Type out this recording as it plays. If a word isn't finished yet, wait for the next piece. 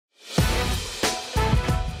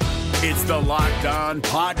It's the Locked On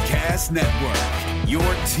Podcast Network, your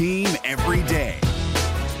team every day.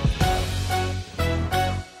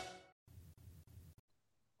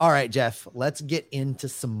 All right, Jeff, let's get into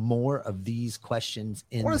some more of these questions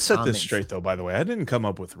in the comments. I want to set this straight, though, by the way. I didn't come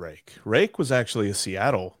up with Rake. Rake was actually a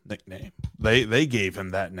Seattle nickname. They gave him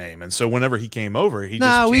that name. And so whenever he came over, he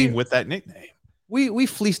just came with that nickname. We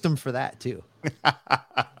fleeced him for that, too.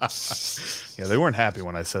 Yeah, they weren't happy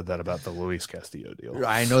when I said that about the Luis Castillo deal.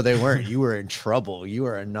 I know they weren't. You were in trouble. You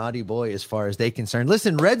were a naughty boy as far as they concerned.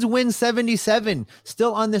 Listen, Reds win 77.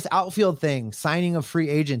 Still on this outfield thing. Signing of free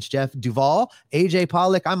agents, Jeff. Duvall, AJ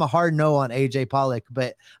Pollock. I'm a hard no on AJ Pollock,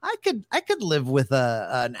 but I could live with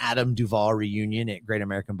an Adam Duvall reunion at Great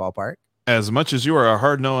American Ballpark. As much as you are a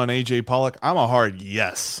hard no on AJ Pollock, I'm a hard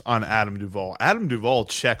yes on Adam Duvall. Adam Duvall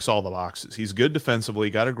checks all the boxes. He's good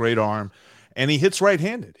defensively, got a great arm, and he hits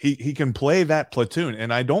right-handed. He can play that platoon,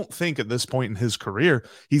 and I don't think at this point in his career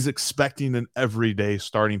he's expecting an everyday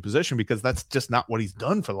starting position because that's just not what he's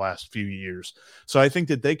done for the last few years. So I think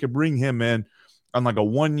that they could bring him in on like a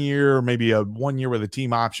 1 year, maybe a 1 year with a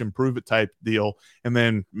team option, prove it type deal, and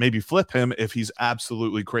then maybe flip him if he's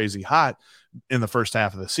absolutely crazy hot in the first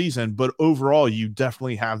half of the season. But overall, you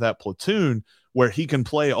definitely have that platoon where he can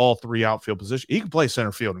play all three outfield positions. He can play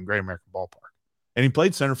center field in Great American Ballpark. And he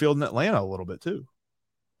played center field in Atlanta a little bit too.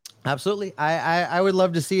 Absolutely. I would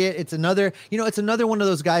love to see it. It's another one of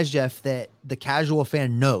those guys, Jeff, that the casual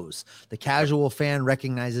fan knows. The casual fan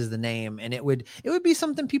recognizes the name, and it would be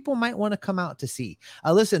something people might want to come out to see.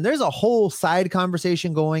 Listen, there's a whole side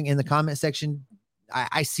conversation going in the comment section.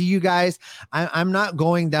 I see you guys. I'm not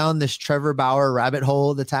going down this Trevor Bauer rabbit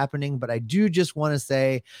hole that's happening, but I do just want to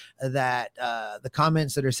say that the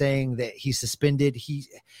comments that are saying that he's suspended, he's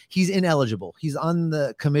ineligible. He's on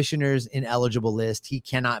the commissioner's ineligible list. He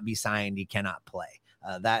cannot be signed. He cannot play.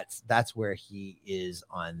 That's where he is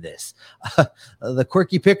on this. The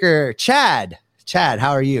quirky picker, Chad,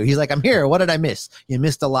 how are you? He's like, I'm here. What did I miss? You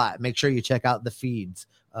missed a lot. Make sure you check out the feeds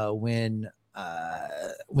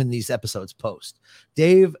when these episodes post.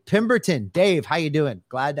 Dave Pemberton, Dave, how you doing?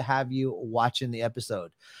 Glad to have you watching the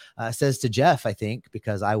episode. Says to Jeff, I think,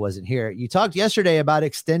 because I wasn't here. You talked yesterday about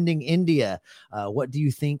extending India. What do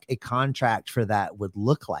you think a contract for that would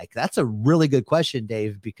look like? That's a really good question,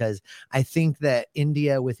 Dave, because I think that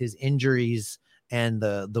India, with his injuries and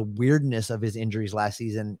the weirdness of his injuries last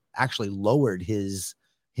season, actually lowered his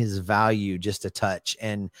value just a touch,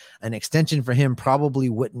 and an extension for him probably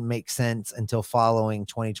wouldn't make sense until following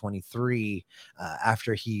 2023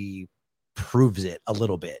 after he proves it a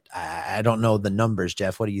little bit. I don't know the numbers,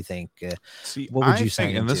 Jeff. What do you think? What would you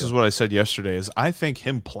say? And this is what I said yesterday is I think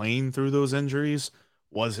him playing through those injuries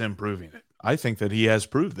was him proving it. I think that he has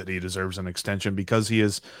proved that he deserves an extension because he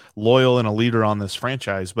is loyal and a leader on this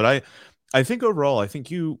franchise. But I think overall, I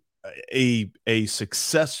think a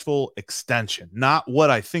successful extension, not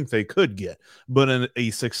what I think they could get, but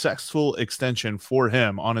a successful extension for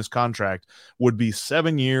him on his contract would be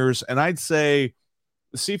 7 years. And I'd say,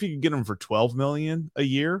 see if you could get him for $12 million a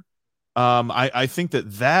year. I think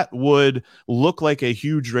that would look like a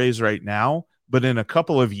huge raise right now, but in a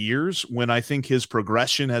couple of years, when I think his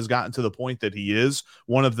progression has gotten to the point that he is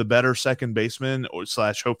one of the better second basemen or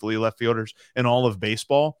 / hopefully left fielders in all of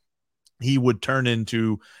baseball, he would turn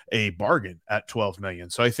into a bargain at $12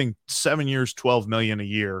 million. So I think 7 years, $12 million a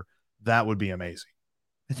year, that would be amazing.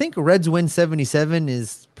 I think Reds win 77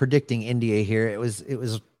 is predicting India here. It was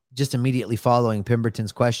just immediately following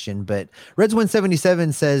Pemberton's question, but Reds win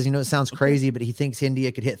 77 says, it sounds crazy, but he thinks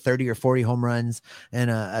India could hit 30 or 40 home runs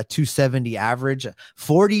and a 270 average.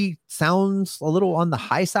 40 sounds a little on the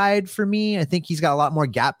high side for me. I think he's got a lot more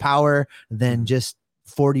gap power than just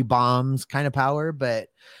 40 bombs kind of power, but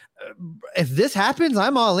if this happens,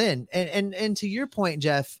 I'm all in. And to your point,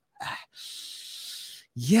 Jeff,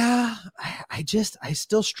 yeah, I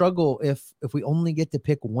still struggle if we only get to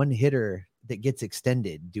pick one hitter that gets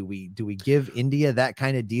extended. Do we give India that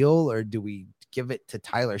kind of deal, or do we give it to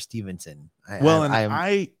Tyler Stevenson?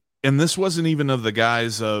 And this wasn't even of the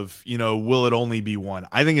guys of, will it only be one?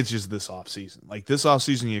 I think it's just this offseason. Like this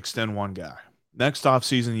offseason, you extend one guy. Next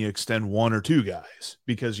offseason, you extend one or two guys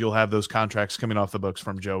because you'll have those contracts coming off the books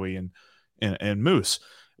from Joey and Moose.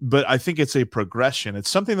 But I think it's a progression. It's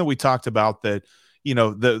something that we talked about that,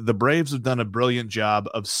 the Braves have done a brilliant job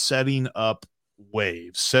of setting up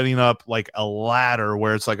waves, setting up like a ladder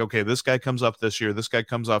where it's like, okay, this guy comes up this year, this guy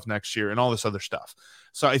comes off next year, and all this other stuff.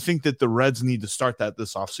 So I think that the Reds need to start that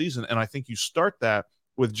this offseason. And I think you start that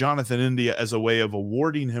with Jonathan India as a way of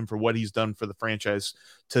awarding him for what he's done for the franchise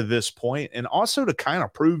to this point, and also to kind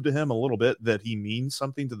of prove to him a little bit that he means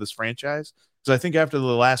something to this franchise. Because I think after the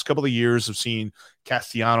last couple of years of seeing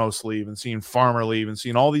Castellanos leave and seeing Farmer leave and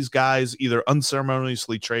seeing all these guys either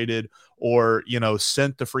unceremoniously traded or,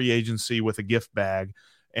 sent to free agency with a gift bag,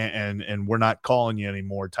 and we're not calling you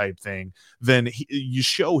anymore type thing, then you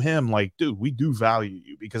show him like, dude, we do value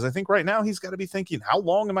you. Because I think right now he's got to be thinking, how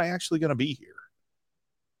long am I actually going to be here?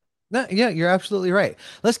 No, yeah, you're absolutely right.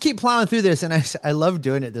 Let's keep plowing through this. And I love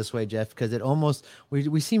doing it this way, Jeff, because it almost,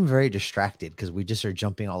 we seem very distracted because we just are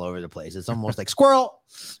jumping all over the place. It's almost like squirrel,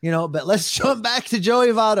 but let's jump back to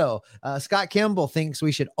Joey Votto. Scott Campbell thinks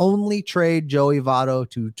we should only trade Joey Votto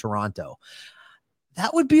to Toronto.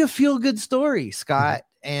 That would be a feel good story, Scott.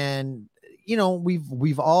 And,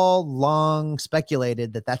 we've all long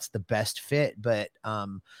speculated that that's the best fit, but, at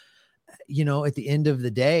the end of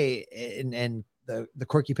the day, and the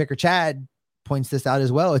quirky picker Chad points this out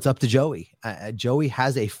as well, it's up to Joey. Joey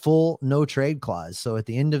has a full no trade clause. So at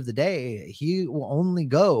the end of the day, he will only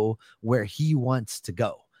go where he wants to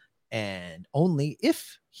go and only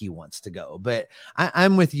if he wants to go. But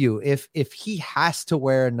I'm with you. If he has to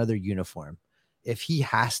wear another uniform, if he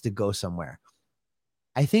has to go somewhere,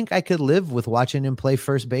 I think I could live with watching him play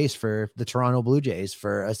first base for the Toronto Blue Jays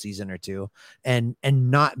for a season or two and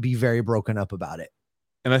not be very broken up about it.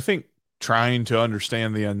 And I think trying to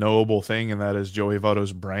understand the unknowable thing, and that is Joey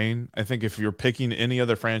Votto's brain. I think if you're picking any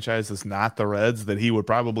other franchise that's not the Reds that he would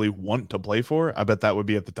probably want to play for, I bet that would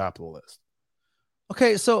be at the top of the list.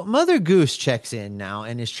 Okay, so Mother Goose checks in now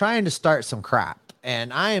and is trying to start some crap,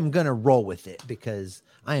 and I am going to roll with it because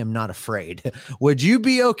I am not afraid. Would you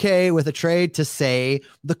be okay with a trade to, say,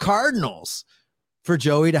 the Cardinals for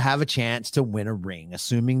Joey to have a chance to win a ring,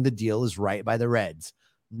 assuming the deal is right by the Reds?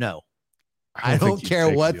 No. I don't care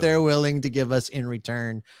what they're willing to give us in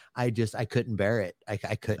return. I couldn't bear it. I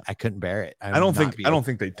couldn't bear it. I don't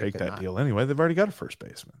think they'd take that deal anyway. They've already got a first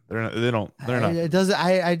baseman. They're not. It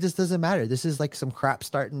just doesn't matter. This is like some crap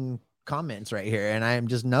starting comments right here. And I am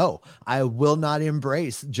just, no, I will not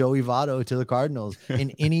embrace Joey Votto to the Cardinals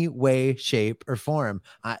in any way, shape or form.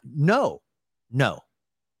 No.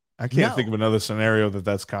 I can't think of another scenario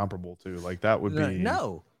that's comparable to. Like that would be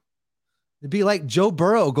no. It'd be like Joe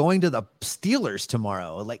Burrow going to the Steelers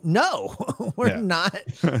tomorrow. Like, no, we're not.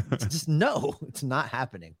 It's just no, it's not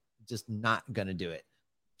happening. Just not going to do it.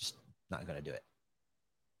 Just not going to do it.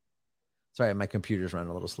 Sorry, my computer's running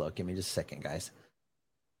a little slow. Give me just a second, guys.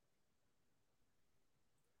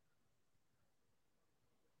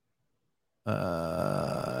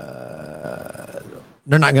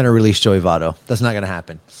 They're not going to release Joey Votto. That's not going to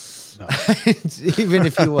happen. No. even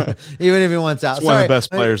if he wants out. It's one of the best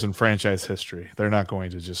players in franchise history. They're not going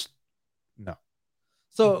to just no.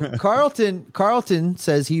 So Carlton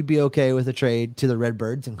says he'd be okay with a trade to the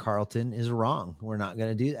Redbirds, and Carlton is wrong. We're not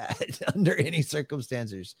going to do that under any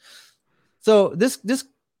circumstances. So this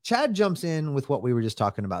Chad jumps in with what we were just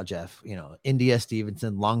talking about, Jeff. India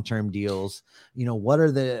Stevenson, long-term deals. What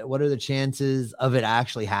are the chances of it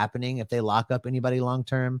actually happening if they lock up anybody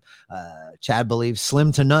long-term? Chad believes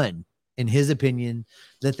slim to none, in his opinion,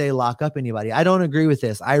 that they lock up anybody. I don't agree with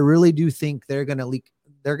this. I really do think they're going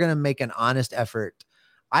to make an honest effort,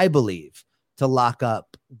 I believe, to lock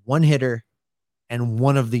up one hitter and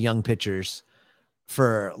one of the young pitchers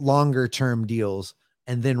for longer-term deals,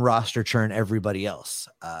 and then roster churn everybody else.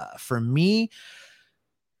 For me,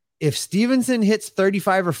 if Stevenson hits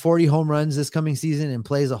 35 or 40 home runs this coming season and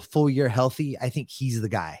plays a full year healthy, I think he's the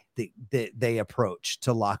guy that they approach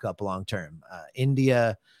to lock up long-term.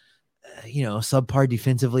 India, subpar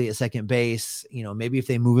defensively at second base. Maybe if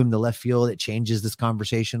they move him to left field, it changes this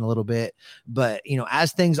conversation a little bit. But,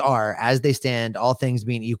 as things are, as they stand, all things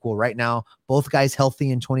being equal right now, both guys healthy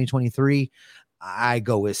in 2023, I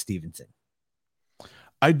go with Stevenson.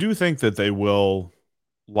 I do think that they will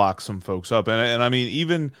lock some folks up. And I mean,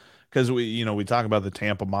 even because we talk about the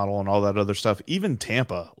Tampa model and all that other stuff, even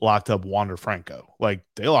Tampa locked up Wander Franco. Like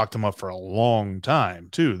they locked him up for a long time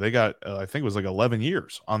too. They got, I think it was like 11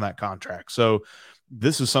 years on that contract. So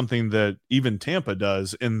this is something that even Tampa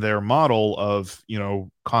does in their model of,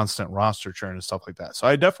 constant roster churn and stuff like that. So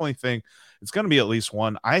I definitely think it's going to be at least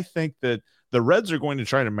one. I think that the Reds are going to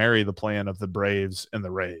try to marry the plan of the Braves and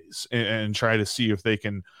the Rays and try to see if they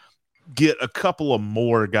can get a couple of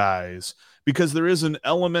more guys, because there is an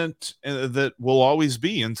element that will always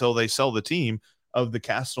be until they sell the team of the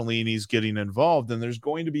Castellinis getting involved. And there's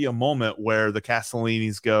going to be a moment where the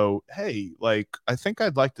Castellinis go, hey, like, I think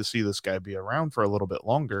I'd like to see this guy be around for a little bit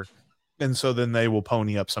longer. And so then they will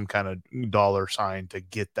pony up some kind of dollar sign to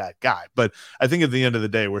get that guy. But I think at the end of the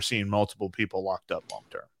day, we're seeing multiple people locked up long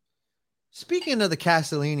term. Speaking of the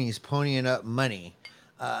Castellinis ponying up money,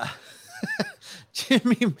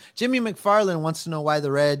 Jimmy McFarland wants to know why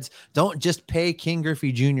the Reds don't just pay King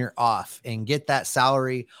Griffey Jr. off and get that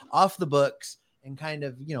salary off the books and kind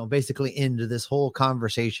of, basically end this whole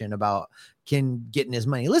conversation about Ken getting his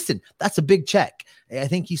money. Listen, that's a big check. I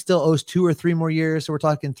think he still owes 2 or 3 more years. So we're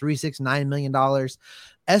talking $369 million.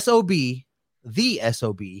 SOB,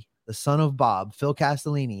 the son of Bob, Phil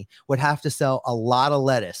Castellini, would have to sell a lot of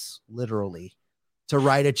lettuce, literally, to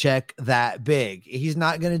write a check that big. He's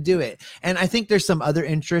not going to do it. And I think there's some other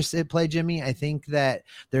interests at play, Jimmy. I think that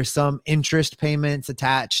there's some interest payments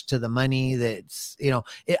attached to the money that's,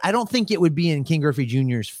 I don't think it would be in King Griffey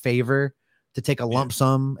Jr.'s favor to take a lump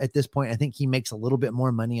sum at this point. I think he makes a little bit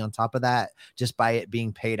more money on top of that just by it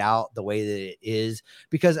being paid out the way that it is.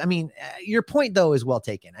 Because, your point, though, is well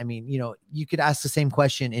taken. You could ask the same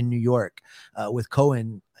question in New York with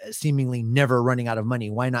Cohen seemingly never running out of money.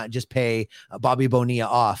 Why not just pay Bobby Bonilla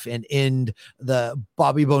off and end the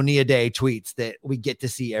Bobby Bonilla Day tweets that we get to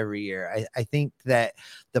see every year? I think that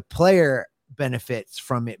the player benefits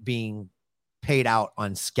from it being paid out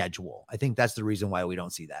on schedule. I think that's the reason why we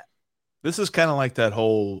don't see that. This is kind of like that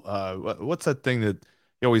whole, what's that thing that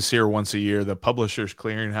you always hear once a year, the Publishers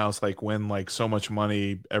Clearinghouse, like win like so much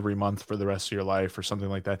money every month for the rest of your life or something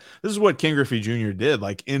like that. This is what King Griffey Jr. did,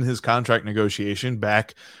 like in his contract negotiation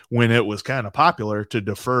back when it was kind of popular to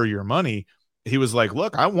defer your money. He was like,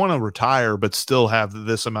 look, I want to retire, but still have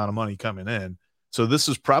this amount of money coming in. So this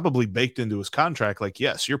is probably baked into his contract. Like,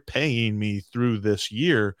 yes, you're paying me through this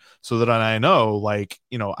year so that I know,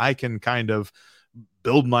 I can kind of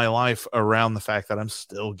build my life around the fact that I'm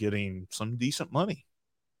still getting some decent money.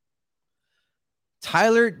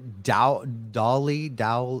 Tyler Dolly,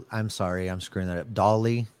 I'm sorry, I'm screwing that up.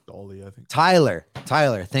 Dolly, I think. Tyler,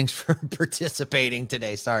 thanks for participating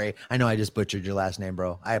today. Sorry, I know I just butchered your last name,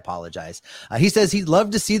 bro. I apologize. He says he'd love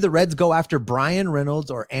to see the Reds go after Brian Reynolds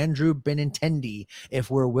or Andrew Benintendi if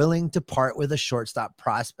we're willing to part with a shortstop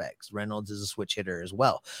prospects. Reynolds is a switch hitter as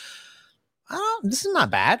well. This is not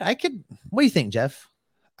bad. What do you think, Jeff?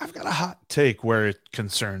 I've got a hot take where it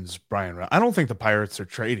concerns Brian Reynolds. I don't think the Pirates are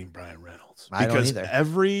trading Brian Reynolds because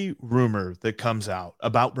every rumor that comes out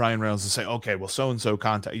about Brian Reynolds is say, okay, well, so-and-so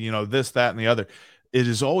contact, this, that, and the other. It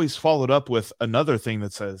is always followed up with another thing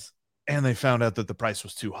that says, and they found out that the price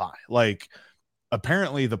was too high. Like,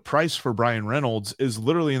 apparently the price for Brian Reynolds is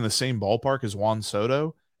literally in the same ballpark as Juan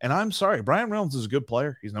Soto. And I'm sorry, Brian Reynolds is a good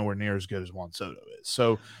player. He's nowhere near as good as Juan Soto is.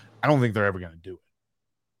 So I don't think they're ever going to do it.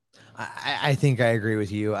 I think I agree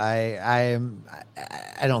with you. I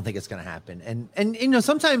don't think it's going to happen. And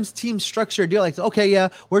sometimes teams structure a deal like, okay, yeah,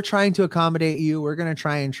 we're trying to accommodate you. We're going to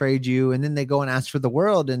try and trade you. And then they go and ask for the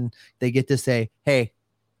world and they get to say, hey,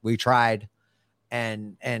 we tried.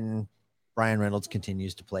 And Brian Reynolds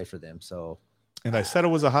continues to play for them. So, and I said it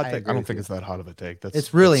was a hot take. I don't think it's that hot of a take.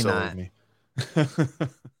 It's really not.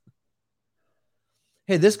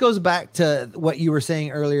 Hey, this goes back to what you were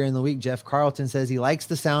saying earlier in the week. Jeff Carlton says he likes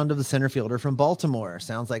the sound of the center fielder from Baltimore.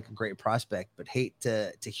 Sounds like a great prospect, but hate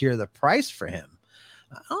to hear the price for him.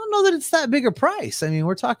 I don't know that it's that big a price.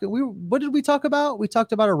 What did we talk about? We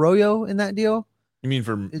talked about Arroyo in that deal. You mean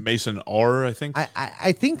for Mason R, I think?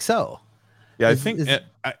 I think so. Yeah, I think,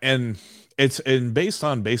 and it's based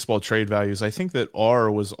on baseball trade values. I think that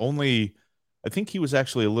R was I think he was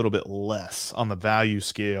actually a little bit less on the value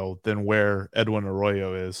scale than where Edwin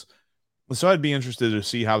Arroyo is. So I'd be interested to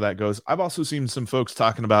see how that goes. I've also seen some folks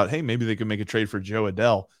talking about, hey, maybe they could make a trade for Joe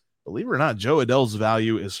Adell. Believe it or not, Joe Adell's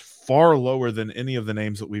value is far lower than any of the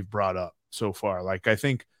names that we've brought up so far. Like, I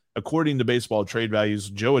think according to baseball trade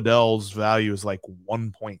values, Joe Adell's value is like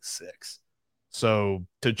 1.6. So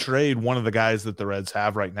to trade one of the guys that the Reds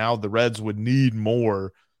have right now, the Reds would need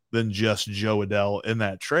more than just Joe Adell in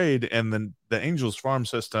that trade. And then the Angels farm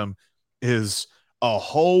system is a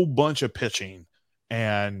whole bunch of pitching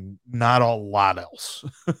and not a lot else.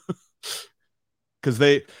 Because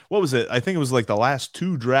what was it? I think it was like the last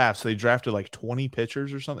 2 drafts, they drafted like 20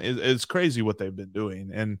 pitchers or something. It's crazy what they've been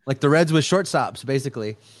doing. And like the Reds with shortstops,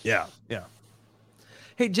 basically. Yeah.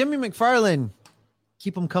 Hey, Jimmy McFarland,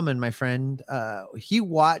 keep them coming, my friend. He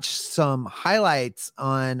watched some highlights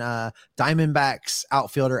on Diamondbacks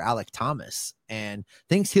outfielder Alek Thomas and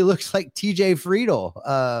thinks he looks like TJ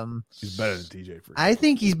Friedl. He's better than TJ Friedl. I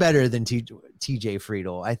think he's better than TJ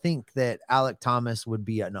Friedl. I think that Alek Thomas would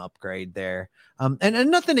be an upgrade there. And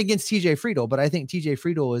nothing against TJ Friedl, but I think TJ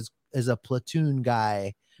Friedl is a platoon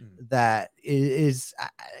guy that is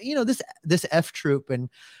this F troop. And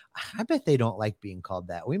I bet they don't like being called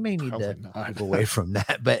that. We may need Probably to not. move away from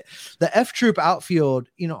that. But the F troop outfield,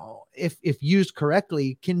 if used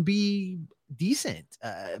correctly, can be decent.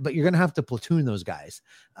 But you're going to have to platoon those guys.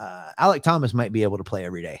 Alek Thomas might be able to play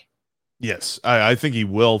every day. Yes, I think he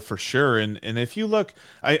will for sure. And if you look,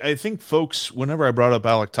 I think folks, whenever I brought up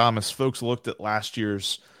Alek Thomas, folks looked at last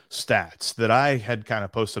year's stats that I had kind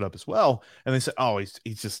of posted up as well, and they said, "Oh,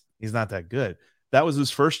 he's not that good." That was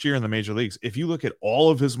his first year in the major leagues. If you look at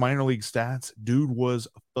all of his minor league stats, dude was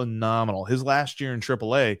phenomenal. His last year in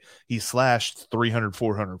AAA, he slashed 300,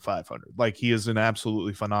 400, 500. Like, he is an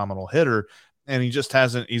absolutely phenomenal hitter, and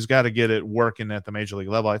he's got to get it working at the major league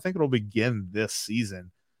level. I think it'll begin this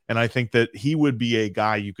season. And I think that he would be a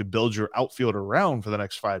guy you could build your outfield around for the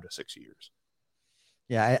next 5 to 6 years.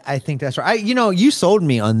 Yeah, I think that's right. You sold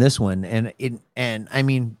me on this one, and I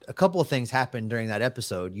mean, a couple of things happened during that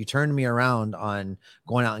episode. You turned me around on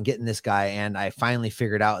going out and getting this guy, and I finally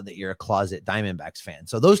figured out that you're a closet Diamondbacks fan.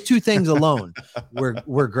 So those two things alone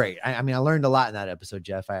were great. I mean, I learned a lot in that episode,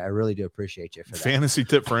 Jeff. I really do appreciate you for that. Fantasy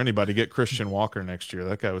tip for anybody: get Christian Walker next year.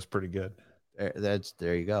 That guy was pretty good.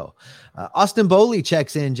 There you go. Austin Bowley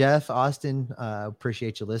checks in. Jeff, Austin,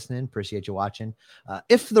 appreciate you listening. Appreciate you watching.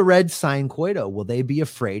 If the Reds sign Cueto, will they be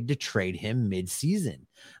afraid to trade him mid-season?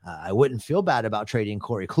 I wouldn't feel bad about trading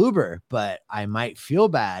Corey Kluber, but I might feel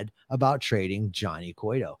bad about trading Johnny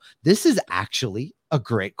Cueto. This is actually a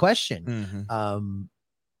great question. Mm-hmm.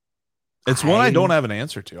 It's one I don't have an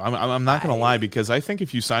answer to. I'm not going to lie, because I think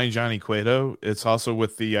if you sign Johnny Cueto, it's also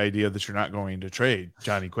with the idea that you're not going to trade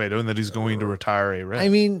Johnny Cueto and that he's going to retire a Red. I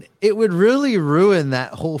mean, it would really ruin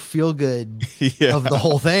that whole feel good of the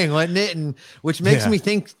whole thing, wouldn't it? And which makes me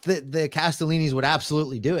think that the Castellinis would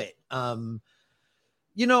absolutely do it. I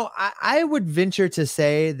would venture to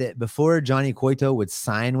say that before Johnny Cueto would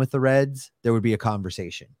sign with the Reds, there would be a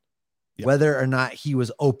conversation. Whether or not he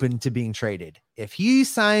was open to being traded. If he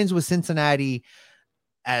signs with Cincinnati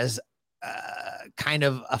as kind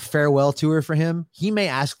of a farewell tour for him, he may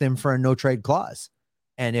ask them for a no trade clause.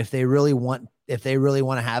 And if they really want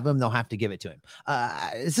to have him, they'll have to give it to him.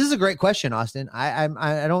 This is a great question, Austin.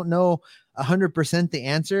 I don't know 100% the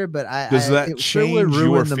answer, but does that change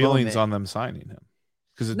your feelings on them signing him?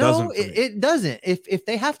 Because it doesn't. It doesn't. If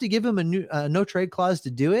they have to give him a no trade clause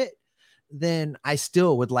to do it, then I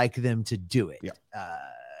still would like them to do it. Yeah.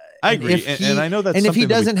 I agree. And I know that's, and if he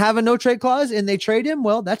doesn't have a no trade clause and they trade him,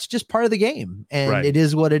 well, that's just part of the game, and it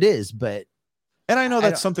is what it is. And I know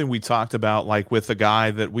that's something we talked about, like with a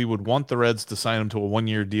guy that we would want the Reds to sign him to a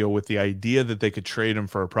 1-year deal with the idea that they could trade him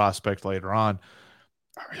for a prospect later on.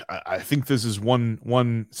 I think this is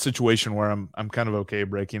one situation where I'm kind of okay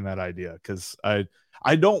breaking that idea, because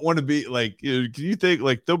I don't want to be like, can you think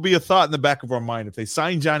like there'll be a thought in the back of our mind if they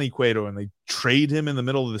sign Johnny Cueto and they trade him in the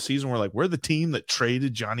middle of the season, we're the team that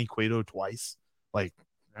traded Johnny Cueto twice. Like,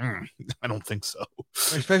 I don't think so.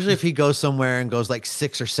 Especially if he goes somewhere and goes like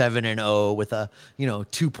 6 or 7-0 with a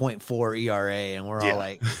 2.4 ERA, and we're all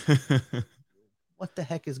like, what the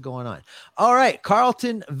heck is going on? All right.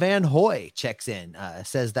 Carlton Van Hoy checks in,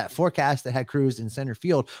 says that forecast that had Cruz in center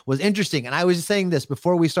field was interesting. And I was saying this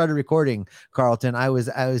before we started recording, Carlton. I was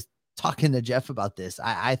talking to Jeff about this.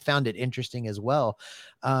 I found it interesting as well.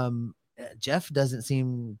 Jeff doesn't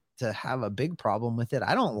seem to have a big problem with it.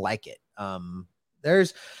 I don't like it.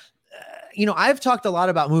 There's, I've talked a lot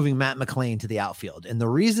about moving Matt McLain to the outfield. And the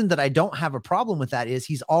reason that I don't have a problem with that is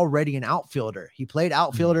he's already an outfielder. He played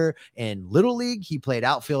outfielder in Little League. He played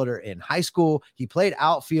outfielder in high school. He played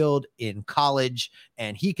outfield in college,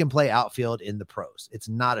 and he can play outfield in the pros. It's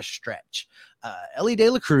not a stretch. Elly De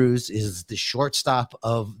La Cruz is the shortstop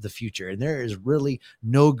of the future, and there is really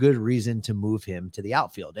no good reason to move him to the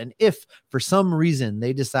outfield. And if for some reason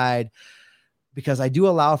they decide, because I do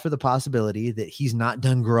allow for the possibility that he's not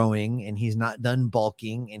done growing and he's not done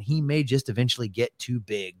bulking, and he may just eventually get too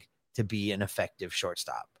big to be an effective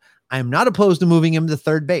shortstop. I'm not opposed to moving him to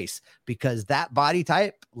third base, because that body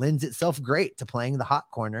type lends itself great to playing the hot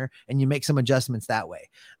corner, and you make some adjustments that way.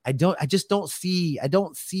 I don't see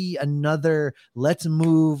another, let's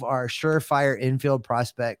move our surefire infield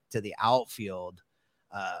prospect to the outfield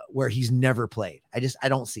where he's never played. I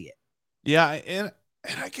don't see it. Yeah.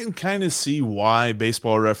 And I can kind of see why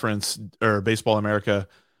Baseball Reference or Baseball America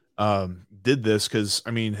did this, because,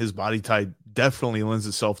 I mean, his body type definitely lends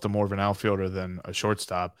itself to more of an outfielder than a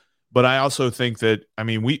shortstop. But I also think that, I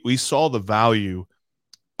mean, we saw the value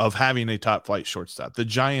of having a top flight shortstop. The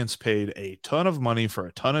Giants paid a ton of money for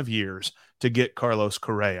a ton of years to get Carlos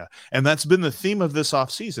Correa. And that's been the theme of this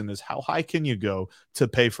offseason, is how high can you go to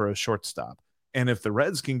pay for a shortstop? And if the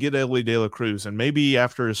Reds can get Elly De La Cruz and maybe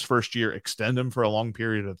after his first year extend him for a long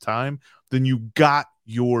period of time, then you got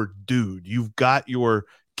your dude. You've got your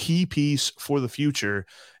key piece for the future.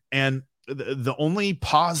 And the only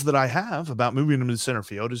pause that I have about moving him to center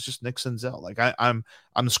field is just Nick Senzel. Like I'm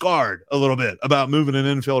scarred a little bit about moving an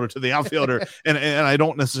infielder to the outfielder, and I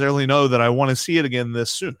don't necessarily know that I want to see it again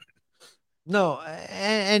this soon. No,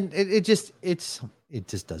 and it just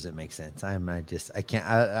doesn't make sense. I'm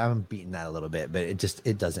beating that a little bit, but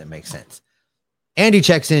it doesn't make sense. Andy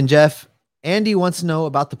checks in, Jeff. Andy wants to know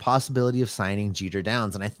about the possibility of signing Jeter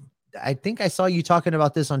Downs, and I think I saw you talking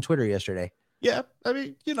about this on Twitter yesterday. Yeah, I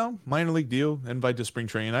mean, minor league deal, invite to spring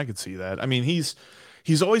training. I could see that. I mean, he's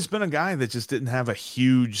always been a guy that just didn't have a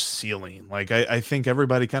huge ceiling. Like I think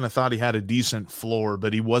everybody kind of thought he had a decent floor,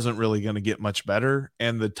 but he wasn't really going to get much better.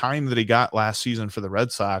 And the time that he got last season for the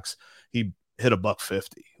Red Sox, he hit $150.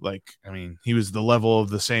 Like, I mean, he was the level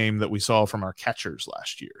of the same that we saw from our catchers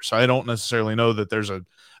last year. So I don't necessarily know that there's a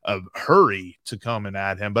hurry to come and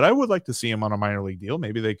add him, but I would like to see him on a minor league deal.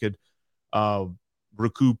 Maybe they could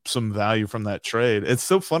recoup some value from that trade. It's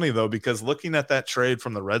so funny though, because looking at that trade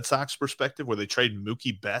from the Red Sox perspective, where they trade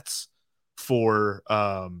Mookie Betts for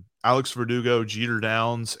Alex Verdugo, Jeter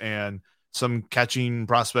Downs, and some catching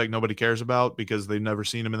prospect nobody cares about because they've never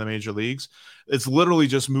seen him in the major leagues. It's literally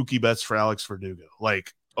just Mookie Betts for Alex Verdugo.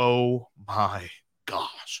 Like, oh my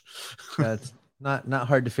gosh. That's not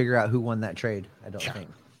hard to figure out who won that trade, I don't think.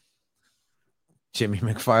 Jimmy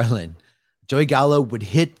McFarland. Joey Gallo would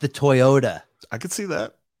hit the Toyota. I could see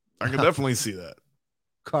that. I could definitely see that.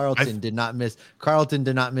 Carlton did not miss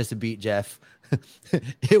a beat, Jeff.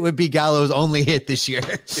 It would be Gallo's only hit this year.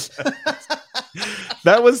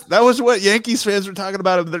 That was what Yankees fans were talking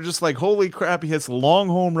about. They're just like, holy crap, he hits long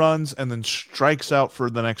home runs and then strikes out for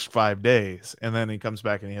the next 5 days. And then he comes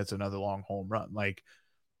back and he hits another long home run. Like,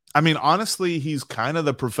 I mean, honestly, he's kind of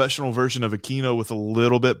the professional version of Aquino with a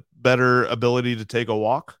little bit better ability to take a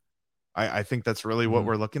walk. I think that's really what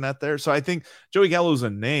we're looking at there. So I think Joey Gallo's a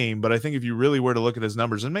name, but I think if you really were to look at his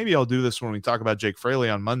numbers, and maybe I'll do this when we talk about Jake Fraley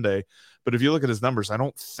on Monday, but if you look at his numbers, I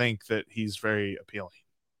don't think that he's very appealing.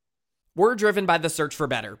 We're driven by the search for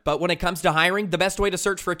better, but when it comes to hiring, the best way to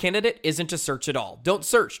search for a candidate isn't to search at all. Don't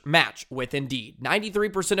search, match with Indeed.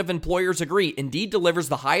 93% of employers agree Indeed delivers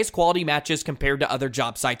the highest quality matches compared to other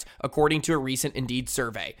job sites, according to a recent Indeed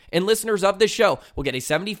survey. And listeners of this show will get a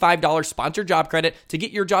 $75 sponsored job credit to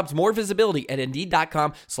get your jobs more visibility at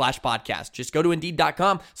Indeed.com/podcast. Just go to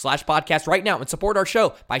Indeed.com/podcast right now and support our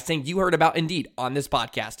show by saying you heard about Indeed on this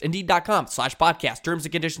podcast. Indeed.com/podcast. Terms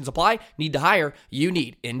and conditions apply. Need to hire? You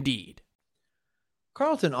need Indeed.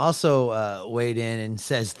 Carlton also weighed in and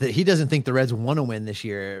says that he doesn't think the Reds want to win this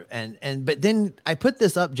year. But then I put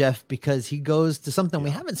this up, Jeff, because he goes to something we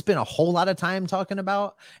haven't spent a whole lot of time talking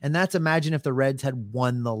about. And that's imagine if the Reds had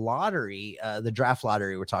won the lottery, the draft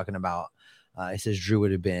lottery we're talking about. He says Drew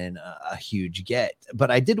would have been a huge get, but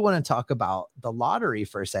I did want to talk about the lottery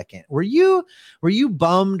for a second. Were you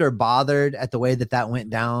bummed or bothered at the way that went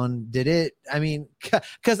down? Did it? I mean,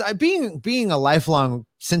 because being a lifelong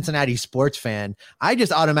Cincinnati sports fan, I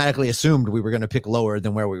just automatically assumed we were going to pick lower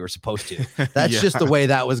than where we were supposed to. That's just the way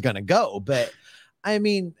that was going to go. But I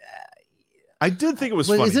mean, I did think it was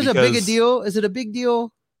funny. Is it a big deal? Is it a big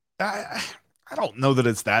deal? I don't know that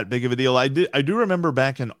it's that big of a deal. I do remember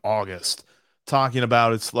back in August talking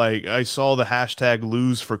about, it's like I saw the hashtag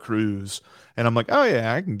lose for Cruz and I'm like, oh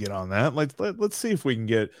yeah, I can get on that. Let's see if we can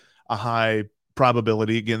get a high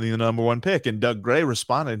probability of getting the number 1 pick. And Doug Gray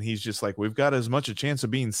responded, and he's just like, we've got as much a chance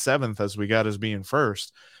of being 7th as we got as being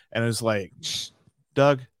 1st. And it's like,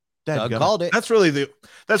 Doug called it. That's really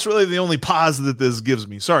the only pause that this gives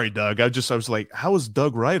me. Sorry, Doug. I was like, how is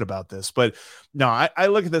Doug right about this? But no, I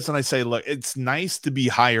look at this and I say, look, it's nice to be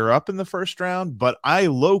higher up in the first round, but I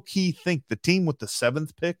low key think the team with the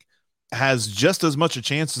 7th pick has just as much a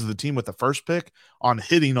chance as the team with the 1st pick on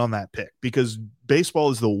hitting on that pick, because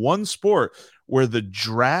baseball is the one sport where the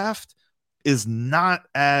draft is not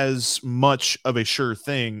as much of a sure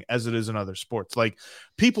thing as it is in other sports. Like,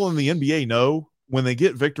 people in the NBA know when they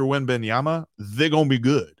get Victor Wembanyama, they're going to be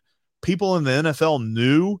good. People in the NFL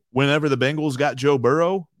knew whenever the Bengals got Joe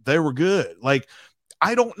Burrow, they were good. Like,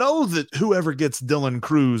 I don't know that whoever gets Dylan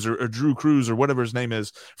Cruz or Drew Cruz or whatever his name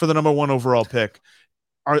is for the number 1 overall pick,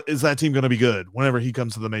 is that team going to be good whenever he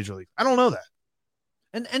comes to the major league? I don't know that.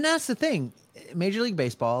 And that's the thing. Major League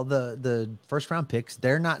Baseball, the first round picks,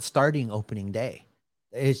 they're not starting opening day.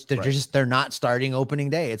 They're not starting opening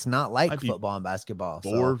day. It's not like football and basketball.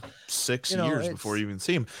 4-6 years before you even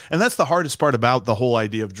see them. And that's the hardest part about the whole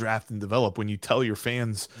idea of draft and develop. When you tell your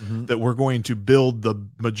fans that we're going to build the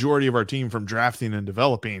majority of our team from drafting and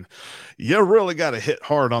developing, you really got to hit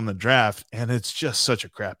hard on the draft. And it's just such a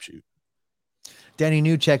crapshoot. Danny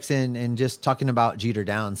New checks in and just talking about Jeter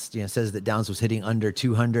Downs, says that Downs was hitting under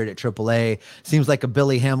 200 at AAA. Seems like a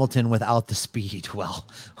Billy Hamilton without the speed. Well,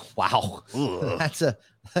 wow.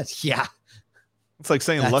 Yeah. It's like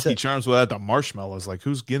saying Lucky Charms without the marshmallows. Like,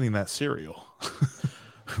 who's getting that cereal?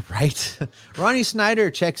 Right. Ronnie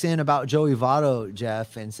Snyder checks in about Joey Votto,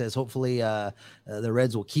 Jeff, and says hopefully the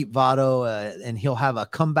Reds will keep Votto and he'll have a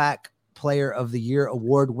comeback player of the year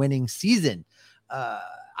award winning season.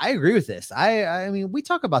 I agree with this. I mean, we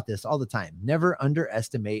talk about this all the time. Never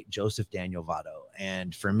underestimate Joseph Daniel Votto.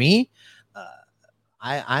 And for me,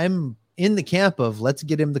 I'm in the camp of let's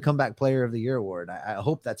get him the comeback player of the year award. I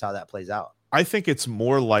hope that's how that plays out. I think it's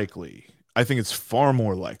more likely. I think it's far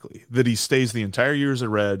more likely that he stays the entire year as a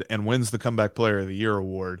Red and wins the comeback player of the year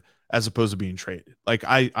award as opposed to being traded. Like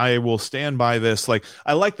I will stand by this. Like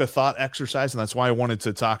I like the thought exercise, and that's why I wanted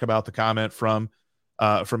to talk about the comment from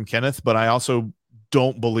Kenneth, but I also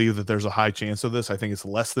don't believe that there's a high chance of this. I think it's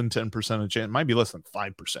less than 10% of chance. It might be less than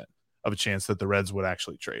 5% of a chance that the Reds would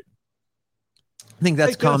actually trade. I think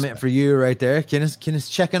that's a comment for you right there. Kenneth's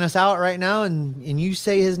checking us out right now, and you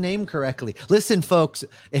say his name correctly. Listen, folks,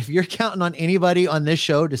 if you're counting on anybody on this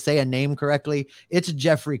show to say a name correctly, it's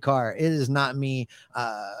Jeffrey Carr. It is not me.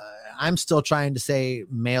 I'm still trying to say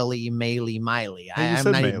Miley.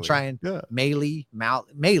 I'm not even trying. Yeah. Miley,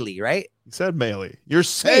 right? You said Miley. You're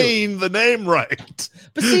saying the name right.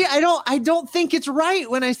 But see, I don't think it's right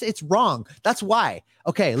when I say it's wrong. That's why.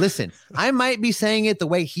 Okay, listen, I might be saying it the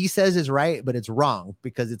way he says is right, but it's wrong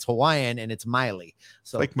because it's Hawaiian and it's Miley.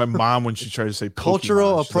 So like my mom when she tried to say Pokemon,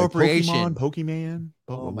 cultural appropriation. Like, Pokemon.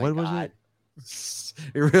 Oh my what God. Was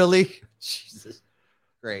it? Really? Jesus.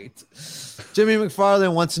 Great. Jimmy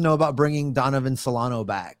McFarland wants to know about bringing Donovan Solano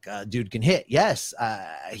back. Dude can hit. Yes.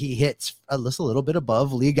 He hits a little bit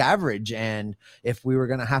above league average. And if we were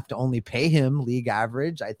going to have to only pay him league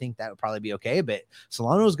average, I think that would probably be okay. But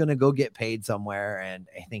Solano is going to go get paid somewhere. And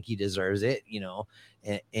I think he deserves it,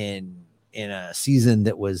 in a season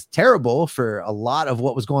that was terrible for a lot of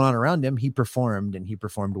what was going on around him. He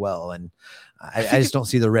performed well. And I just don't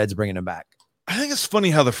see the Reds bringing him back. I think it's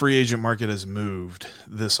funny how the free agent market has moved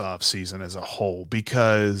this offseason as a whole,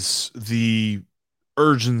 because the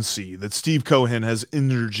urgency that Steve Cohen has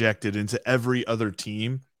interjected into every other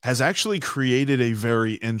team has actually created a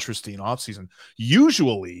very interesting offseason.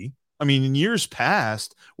 Usually, I mean, in years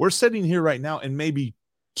past, we're sitting here right now and maybe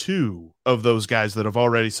two of those guys that have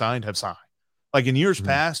already signed have signed. Like in years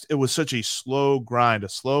past, it was such a slow grind, a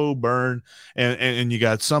slow burn, and you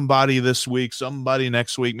got somebody this week, somebody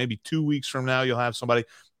next week, maybe 2 weeks from now, you'll have somebody.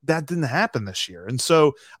 That didn't happen this year. And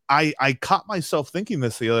so I caught myself thinking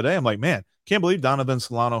this the other day. I'm like, man, can't believe Donovan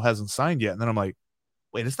Solano hasn't signed yet. And then I'm like,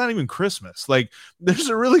 wait, it's not even Christmas. Like, there's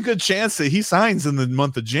a really good chance that he signs in the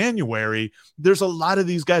month of January. There's a lot of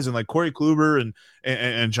these guys, and like Corey Kluber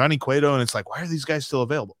and Johnny Cueto, and it's like, why are these guys still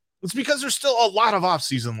available? It's because there's still a lot of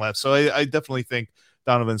offseason left. So I definitely think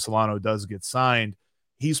Donovan Solano does get signed.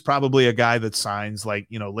 He's probably a guy that signs like,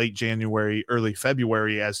 late January, early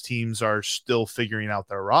February as teams are still figuring out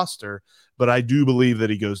their roster. But I do believe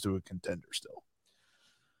that he goes to a contender still.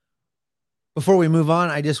 Before we move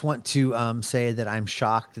on, I just want to say that I'm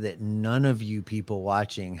shocked that none of you people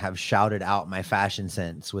watching have shouted out my fashion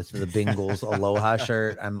sense with the Bengals Aloha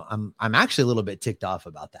shirt. I'm actually a little bit ticked off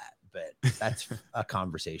about that, but that's a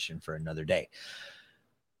conversation for another day.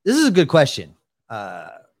 This is a good question.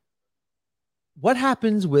 What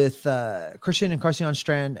happens with Christian and Carson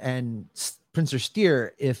Strand and Spencer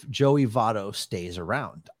Steer if Joey Votto stays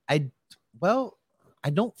around? I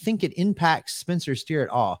don't think it impacts Spencer Steer at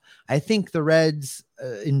all. I think the Reds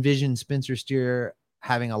envision Spencer Steer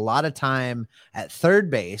having a lot of time at third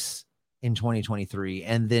base in 2023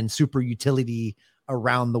 and then super utility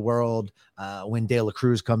around the world when De La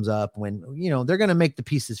Cruz comes up, when, they're going to make the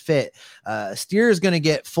pieces fit. Steer is going to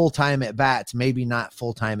get full-time at bats, maybe not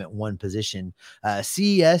full-time at one position.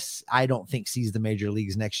 CES, I don't think sees the major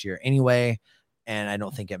leagues next year anyway, and I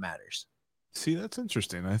don't think it matters. See, that's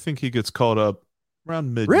interesting. I think he gets called up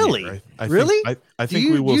around mid. Really? I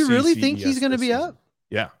think we will. Do you see really CES think he's going to be season. up?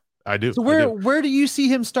 Yeah, I do. So where do you see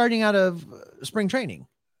him starting out of spring training?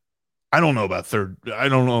 I don't know about third. I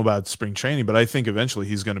don't know about spring training, but I think eventually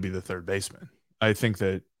he's going to be the third baseman. I think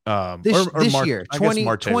that this year,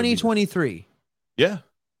 2023. Yeah,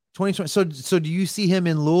 2020. So do you see him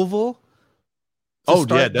in Louisville?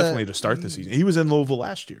 Definitely to start the season. He was in Louisville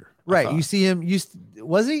last year. Right. You see him.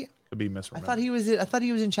 Was he? Could be misremembered. I thought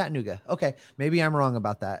he was in Chattanooga. Okay, maybe I'm wrong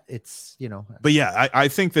about that. It's But yeah, I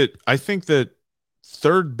think that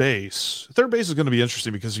third base is going to be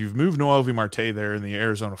interesting because you've moved Noelvi Marte there in the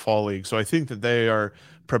Arizona Fall League. So I think that they are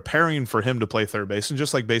preparing for him to play third base. And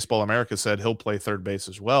just like Baseball America said, he'll play third base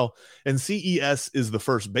as well. And CES is the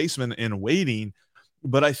first baseman in waiting.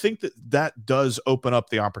 But I think that does open up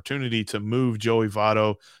the opportunity to move Joey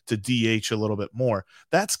Votto to DH a little bit more.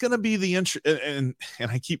 That's going to be the and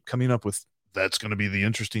I keep coming up with that's going to be the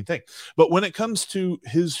interesting thing. But when it comes to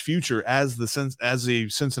his future as a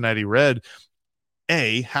Cincinnati Red,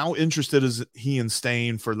 A, how interested is he in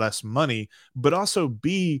staying for less money? But also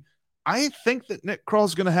B, I think that Nick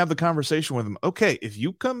Krall's going to have the conversation with him. Okay, if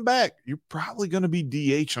you come back, you're probably going to be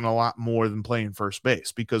DHing a lot more than playing first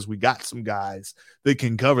base because we got some guys that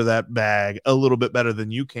can cover that bag a little bit better than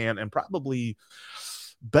you can and probably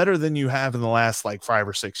better than you have in the last like 5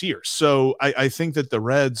 or 6 years. So I think that the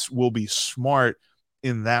Reds will be smart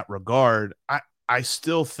in that regard. I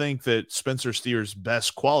still think that Spencer Steer's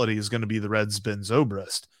best quality is going to be the Reds' Ben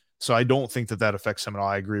Zobrist. So I don't think that affects him at all.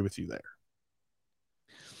 I agree with you there.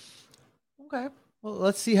 Okay. Well,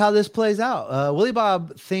 let's see how this plays out. Willie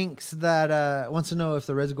Bob thinks that wants to know if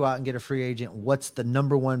the Reds go out and get a free agent, what's the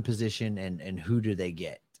number one position and who do they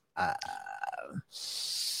get?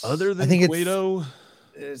 Other than Cueto,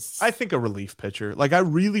 I think a relief pitcher. Like I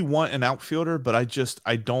really want an outfielder, but I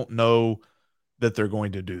don't know that they're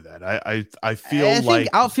going to do that. I feel I think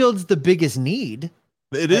outfield's the biggest need.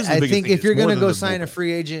 It is. I think if you're going to go sign a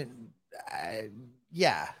free agent,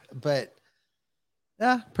 yeah, but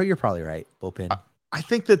you're probably right. Bullpen. I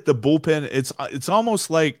think that the bullpen, it's almost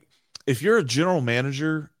like if you're a general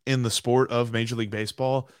manager in the sport of Major League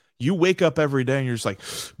Baseball, you wake up every day and you're just like,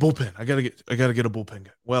 bullpen. I gotta get a bullpen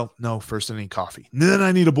guy. Well, no, first I need coffee. Then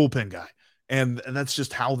I need a bullpen guy. And that's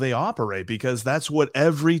just how they operate because that's what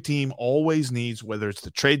every team always needs, whether it's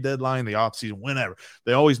the trade deadline, the offseason, whenever.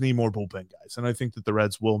 They always need more bullpen guys. And I think that the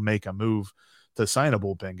Reds will make a move to sign a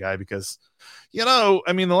bullpen guy because, the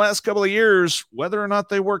last couple of years, whether or not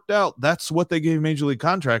they worked out, that's what they gave Major League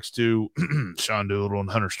contracts to Sean Doolittle and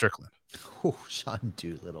Hunter Strickland. Oh, Sean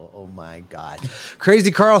Doolittle. Oh, my God.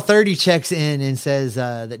 Crazy Carl 30 checks in and says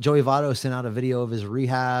that Joey Votto sent out a video of his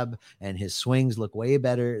rehab and his swings look way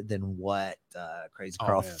better than what Crazy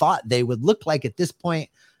Carl thought they would look like at this point,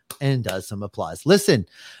 and does some applause. Listen,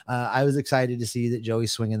 I was excited to see that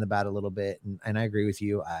Joey's swinging the bat a little bit, and I agree with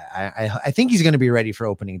you. I think he's going to be ready for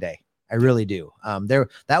opening day. I really do.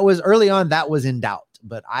 That was early on, that was in doubt,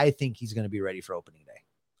 but I think he's going to be ready for opening day.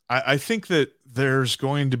 I think that there's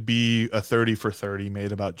going to be a 30 for 30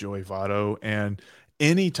 made about Joey Votto, and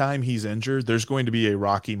anytime he's injured, there's going to be a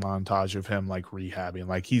Rocky montage of him like rehabbing,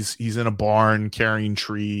 like he's in a barn carrying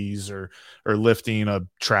trees or lifting a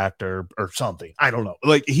tractor or something. I don't know.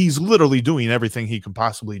 Like he's literally doing everything he can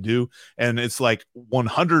possibly do. And it's like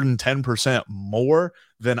 110% more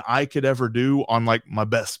than I could ever do on like my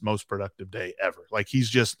best, most productive day ever. Like he's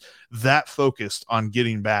just that focused on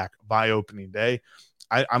getting back by opening day.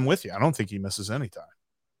 I'm with you. I don't think he misses any time.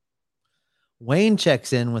 Wayne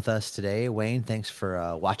checks in with us today. Wayne, thanks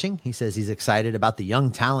for watching. He says he's excited about the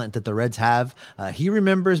young talent that the Reds have. He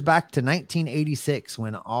remembers back to 1986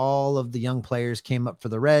 when all of the young players came up for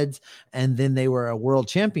the Reds, and then they were a world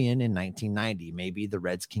champion in 1990. Maybe the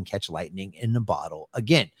Reds can catch lightning in a bottle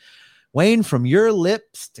again. Wayne, from your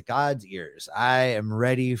lips to God's ears, I am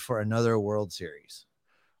ready for another World Series.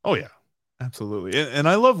 Oh, yeah. Absolutely. And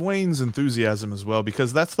I love Wayne's enthusiasm as well,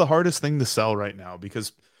 because that's the hardest thing to sell right now,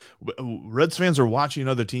 because Reds fans are watching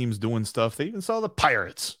other teams doing stuff. They even saw the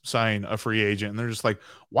Pirates sign a free agent, and they're just like,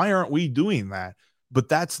 why aren't we doing that? But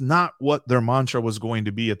that's not what their mantra was going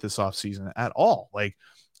to be at this offseason at all. Like,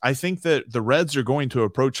 I think that the Reds are going to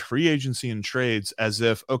approach free agency and trades as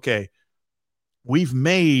if, okay, we've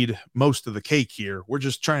made most of the cake here. We're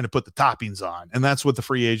just trying to put the toppings on. And that's what the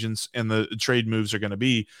free agents and the trade moves are going to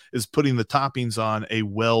be, is putting the toppings on a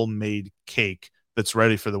well-made cake that's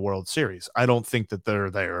ready for the World Series. I don't think that they're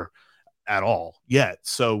there at all yet.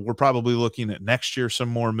 So we're probably looking at next year, some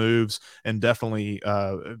more moves, and definitely,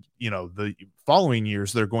 the following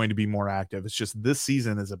years, they're going to be more active. It's just this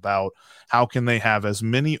season is about how can they have as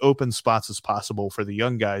many open spots as possible for the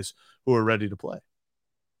young guys who are ready to play.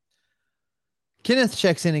 Kenneth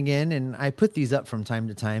checks in again, and I put these up from time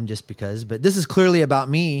to time just because, but this is clearly about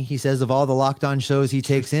me. He says of all the Locked On shows he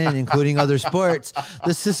takes in, including other sports,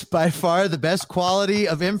 this is by far the best quality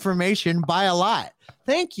of information by a lot.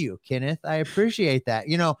 Thank you, Kenneth. I appreciate that.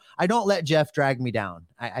 I don't let Jeff drag me down.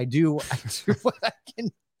 I do what I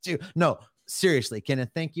can do. No, seriously, Kenneth,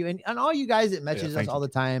 thank you. And all you guys that message us all the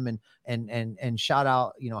time and shout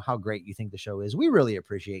out, how great you think the show is. We really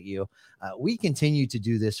appreciate you. We continue to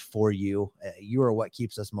do this for you. You are what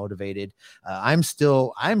keeps us motivated. I'm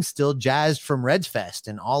still jazzed from Reds Fest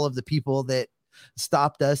and all of the people that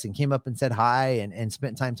stopped us and came up and said hi and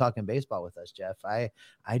spent time talking baseball with us, Jeff. I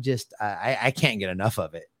can't get enough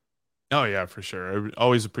of it. Oh yeah, for sure. I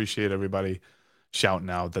always appreciate everybody shouting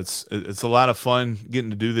out. It's a lot of fun getting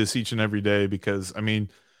to do this each and every day because,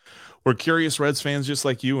 we're curious Reds fans just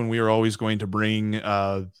like you, and we are always going to bring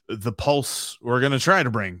the pulse. We're going to try to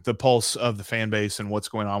bring the pulse of the fan base and what's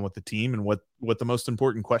going on with the team and what the most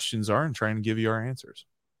important questions are and trying to give you our answers.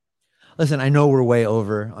 Listen, I know we're way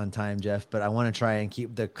over on time, Jeff, but I want to try and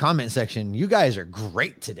keep the comment section. You guys are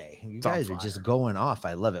great today. You guys are just going off.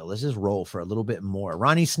 I love it. Let's just roll for a little bit more.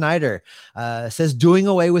 Ronnie Snyder says doing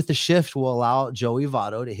away with the shift will allow Joey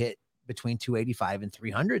Votto to hit between 285 and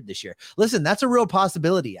 300 this year. Listen, that's a real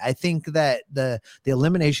possibility. I think that the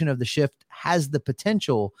elimination of the shift has the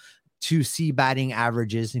potential to see batting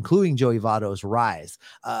averages, including Joey Votto's, rise.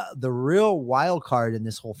 The real wild card in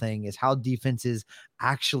this whole thing is how defenses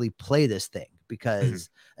actually play this thing. Because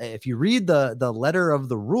if you read the letter of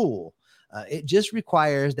the rule, it just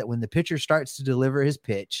requires that when the pitcher starts to deliver his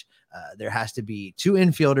pitch, there has to be 2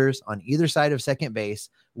 infielders on either side of second base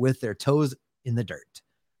with their toes in the dirt.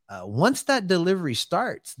 Once that delivery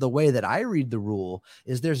starts, the way that I read the rule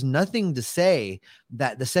is there's nothing to say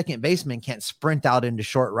that the second baseman can't sprint out into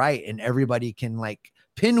short right and everybody can like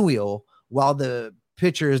pinwheel while the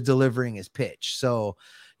pitcher is delivering his pitch. So,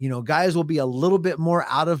 guys will be a little bit more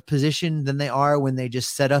out of position than they are when they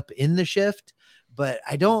just set up in the shift. But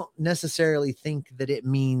I don't necessarily think that it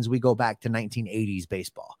means we go back to 1980s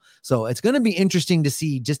baseball. So it's going to be interesting to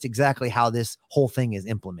see just exactly how this whole thing is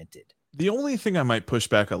implemented. The only thing I might push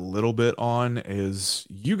back a little bit on is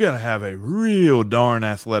you got to have a real darn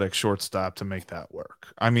athletic shortstop to make that work.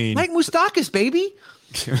 Mike Moustakas, baby.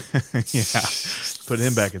 Yeah, put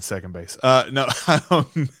him back at second base. No,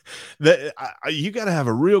 you got to have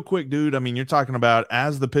a real quick dude. You're talking about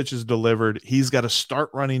as the pitch is delivered, he's got to start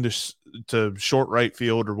running to short right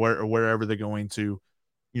field or wherever they're going to,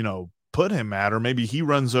 put him at, or maybe he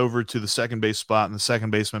runs over to the second base spot and the second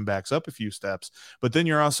baseman backs up a few steps. But then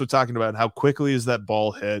you're also talking about how quickly is that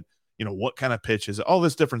ball hit, what kind of pitch is it, all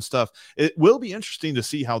this different stuff. It will be interesting to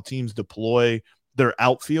see how teams deploy their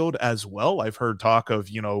outfield as well. I've heard talk of,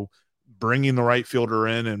 bringing the right fielder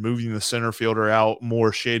in and moving the center fielder out,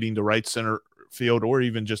 more shading to right center field, or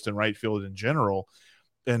even just in right field in general,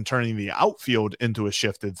 and turning the outfield into a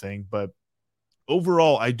shifted thing. But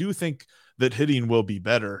overall, I do think that hitting will be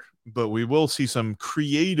better, but we will see some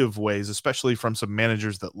creative ways, especially from some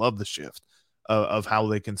managers that love the shift, of how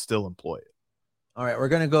they can still employ it. All right, we're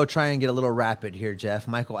going to go try and get a little rapid here, Jeff.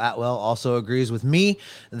 Michael Atwell also agrees with me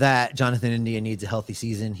that Jonathan India needs a healthy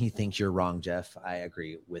season. He thinks you're wrong, Jeff. I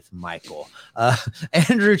agree with Michael.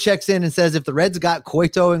 Andrew checks in and says, if the Reds got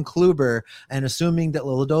Cueto and Kluber, and assuming that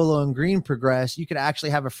Lodolo and Green progress, you could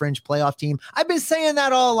actually have a fringe playoff team. I've been saying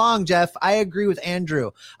that all along, Jeff. I agree with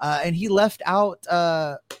Andrew. And he left out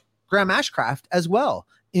Graham Ashcraft as well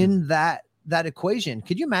in that equation.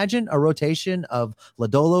 Could you imagine a rotation of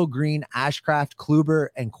Lodolo, Green, Ashcraft, Kluber,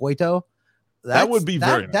 and Cueto? That would be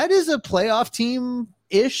very nice. That is a playoff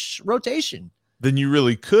team-ish rotation. Then you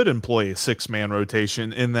really could employ a 6-man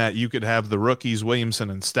rotation in that you could have the rookies, Williamson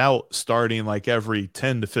and Stout, starting like every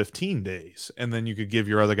 10 to 15 days. And then you could give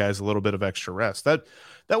your other guys a little bit of extra rest. That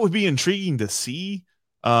would be intriguing to see.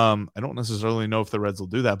 I don't necessarily know if the Reds will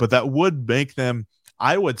do that, but that would make them,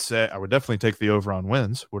 I would say, I would definitely take the over on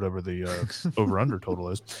wins, whatever the over under total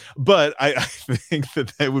is. But I think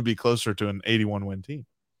that they would be closer to an 81 win team.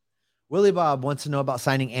 Willie Bob wants to know about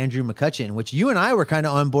signing Andrew McCutchen, which you and I were kind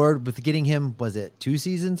of on board with getting him. Was it 2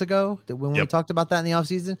 seasons ago when we talked about that in the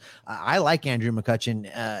offseason? I like Andrew McCutchen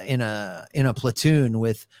in a platoon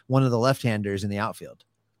with one of the left-handers in the outfield.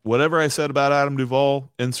 Whatever I said about Adam Duvall,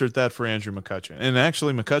 insert that for Andrew McCutchen. And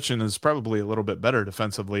actually, McCutchen is probably a little bit better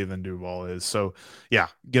defensively than Duvall is. So, yeah,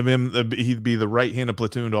 give him he'd be the right-handed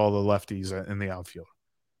platoon to all the lefties in the outfield.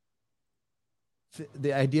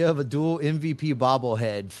 The idea of a dual MVP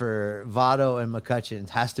bobblehead for Votto and McCutchen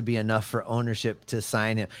has to be enough for ownership to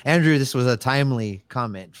sign him. Andrew, this was a timely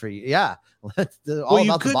comment for you. Yeah. You could do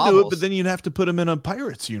it, but then you'd have to put him in a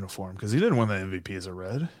Pirates uniform because he didn't win the MVP as a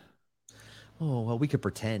Red. Oh, well, we could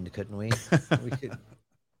pretend, couldn't we? We could.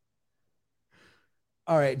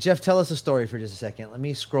 All right, Jeff, tell us a story for just a second. Let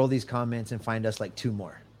me scroll these comments and find us like 2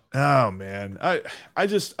 more. Oh, man. I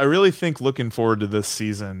really think looking forward to this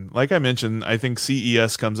season. Like I mentioned, I think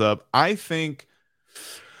CES comes up. I think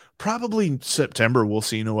probably September we'll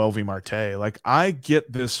see Noelvi Marte. Like, I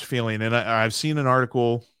get this feeling, and I've seen an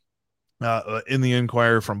article in the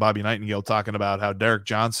Inquirer from Bobby Nightingale talking about how Derek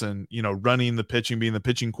Johnson, running the pitching, being the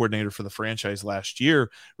pitching coordinator for the franchise last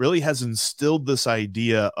year, really has instilled this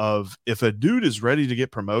idea of, if a dude is ready to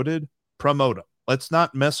get promoted, promote him. Let's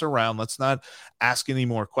not mess around. Let's not ask any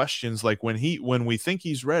more questions. Like, when we think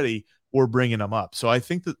he's ready, we're bringing him up. So I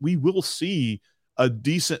think that we will see a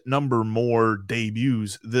decent number more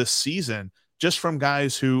debuts this season, just from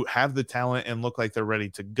guys who have the talent and look like they're ready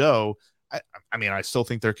to go. I mean, I still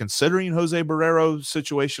think they're considering Jose Barrero's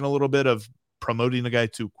situation a little bit of promoting the guy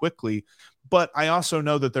too quickly, but I also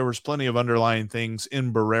know that there was plenty of underlying things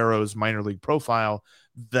in Barrero's minor league profile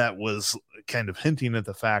that was kind of hinting at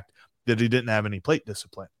the fact that he didn't have any plate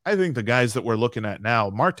discipline. I think the guys that we're looking at now,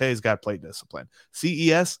 Marte's got plate discipline.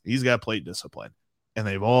 CES, he's got plate discipline, and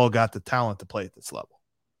they've all got the talent to play at this level.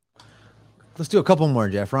 Let's do a couple more,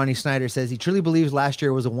 Jeff. Ronnie Snyder says he truly believes last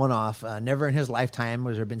year was a one-off. Never in his lifetime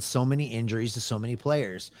has there been so many injuries to so many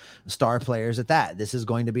players, star players at that. This is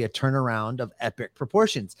going to be a turnaround of epic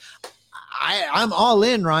proportions. I'm all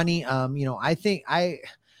in, Ronnie.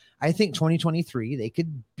 I think 2023, they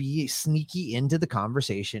could be sneaky into the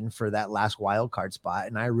conversation for that last wild card spot.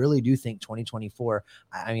 And I really do think 2024,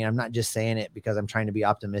 I mean, I'm not just saying it because I'm trying to be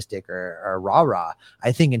optimistic or rah-rah.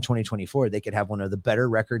 I think in 2024, they could have one of the better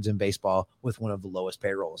records in baseball with one of the lowest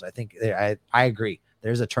payrolls. I think I agree.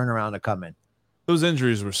 There's a turnaround coming. Those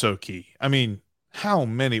injuries were so key. I mean, how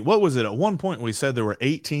many? What was it? At one point, we said there were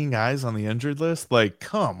 18 guys on the injured list. Like,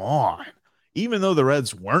 come on. Even though the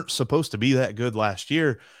Reds weren't supposed to be that good last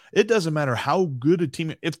year, it doesn't matter how good a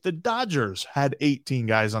team. If the Dodgers had 18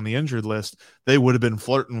 guys on the injured list, they would have been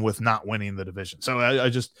flirting with not winning the division. So I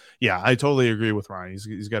totally agree with Ryan.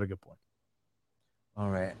 He's got a good point. All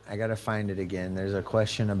right. I got to find it again. There's a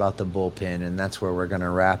question about the bullpen, and that's where we're going to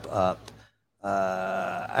wrap up.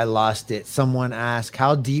 I lost it. Someone asked,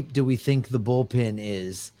 how deep do we think the bullpen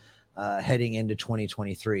is heading into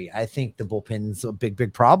 2023? I think the bullpen's a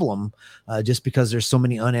big problem just because there's so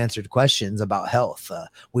many unanswered questions about health.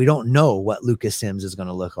 We don't know what Lucas Sims is going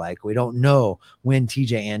to look like. We don't know when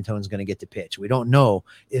TJ Antone's going to get to pitch. We don't know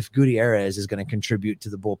if Gutierrez is going to contribute to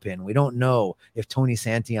the bullpen. We don't know if Tony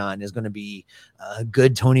Santillan is going to be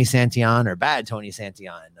good Tony Santillan or bad Tony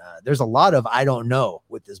Santillan. There's a lot of I don't know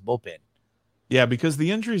with this bullpen. Yeah, because the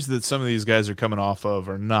injuries that some of these guys are coming off of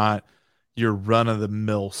are not your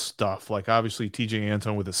run-of-the-mill stuff. Like, obviously, TJ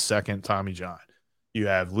Antone with a second Tommy John. You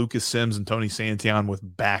have Lucas Sims and Tony Santillan with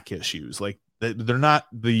back issues. Like, they're not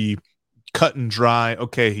the cut and dry,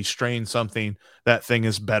 okay, he strained something, that thing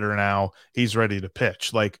is better now, he's ready to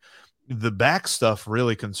pitch. Like, the back stuff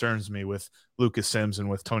really concerns me with Lucas Sims and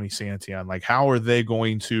with Tony Santillan. Like, how are they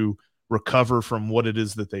going to recover from what it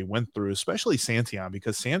is that they went through, especially Santillan,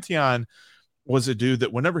 because Santillan was a dude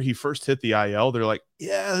that whenever he first hit the IL, they're like,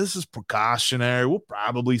 yeah, this is precautionary. We'll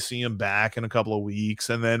probably see him back in a couple of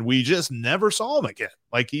weeks. And then we just never saw him again.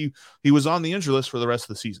 Like, he was on the injury list for the rest of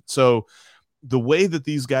the season. So the way that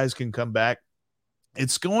these guys can come back,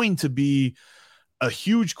 it's going to be a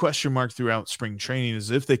huge question mark throughout spring training,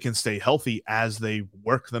 is if they can stay healthy as they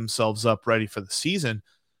work themselves up ready for the season.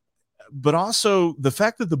 But also the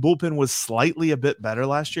fact that the bullpen was slightly a bit better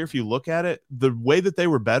last year. If you look at it, the way that they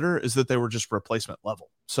were better is that they were just replacement level.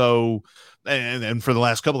 So, and for the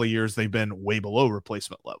last couple of years, they've been way below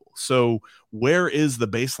replacement level. So where is the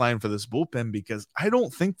baseline for this bullpen? Because I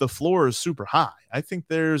don't think the floor is super high. I think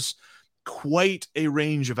there's quite a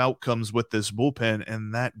range of outcomes with this bullpen,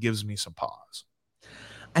 and that gives me some pause.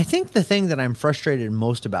 I think the thing that I'm frustrated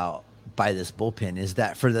most about by this bullpen is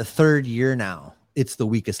that for the third year now, it's the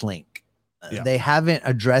weakest link. Yeah. They haven't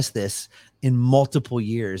addressed this in multiple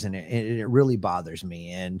years, and it really bothers me.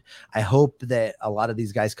 And I hope that a lot of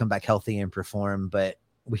these guys come back healthy and perform. But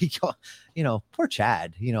poor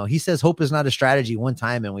Chad, he says hope is not a strategy one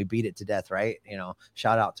time, and we beat it to death, right?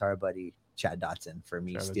 Shout out to our buddy Chad Dotson for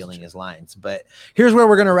me stealing his lines. But here's where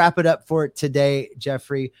we're going to wrap it up for today,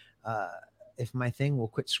 Jeffrey. If my thing will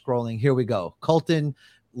quit scrolling, here we go. Colton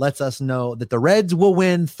lets us know that the Reds will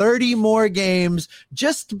win 30 more games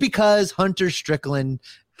just because Hunter Strickland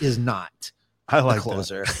is not the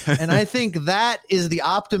closer. And I think that is the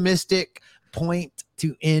optimistic point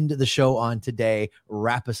to end the show on today.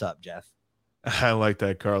 Wrap us up, Jeff. I like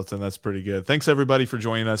that, Carlton. That's pretty good. Thanks, everybody, for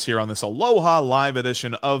joining us here on this Aloha Live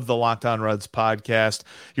edition of the Locked On Reds podcast.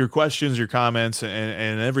 Your questions, your comments,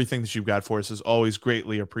 and everything that you've got for us is always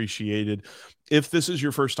greatly appreciated. If this is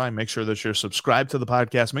your first time, make sure that you're subscribed to the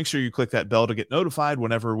podcast. Make sure you click that bell to get notified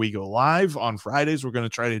whenever we go live on Fridays. We're going to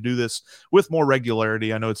try to do this with more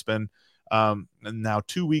regularity. I know it's been Now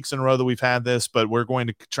 2 weeks in a row that we've had this, but we're going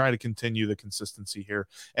to try to continue the consistency here.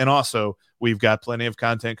 And also, we've got plenty of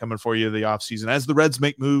content coming for you in the offseason. As the Reds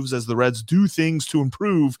make moves, as the Reds do things to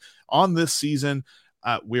improve on this season,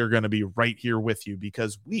 we're going to be right here with you,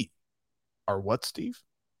 because we are what, Steve?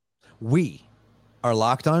 We are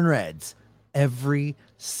Locked On Reds every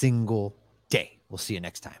single day. We'll see you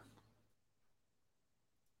next time.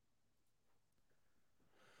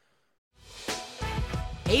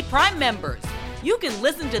 Hey, Prime members, you can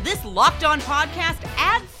listen to this Locked On podcast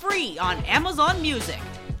ad-free on Amazon Music.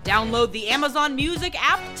 Download the Amazon Music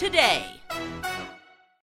app today.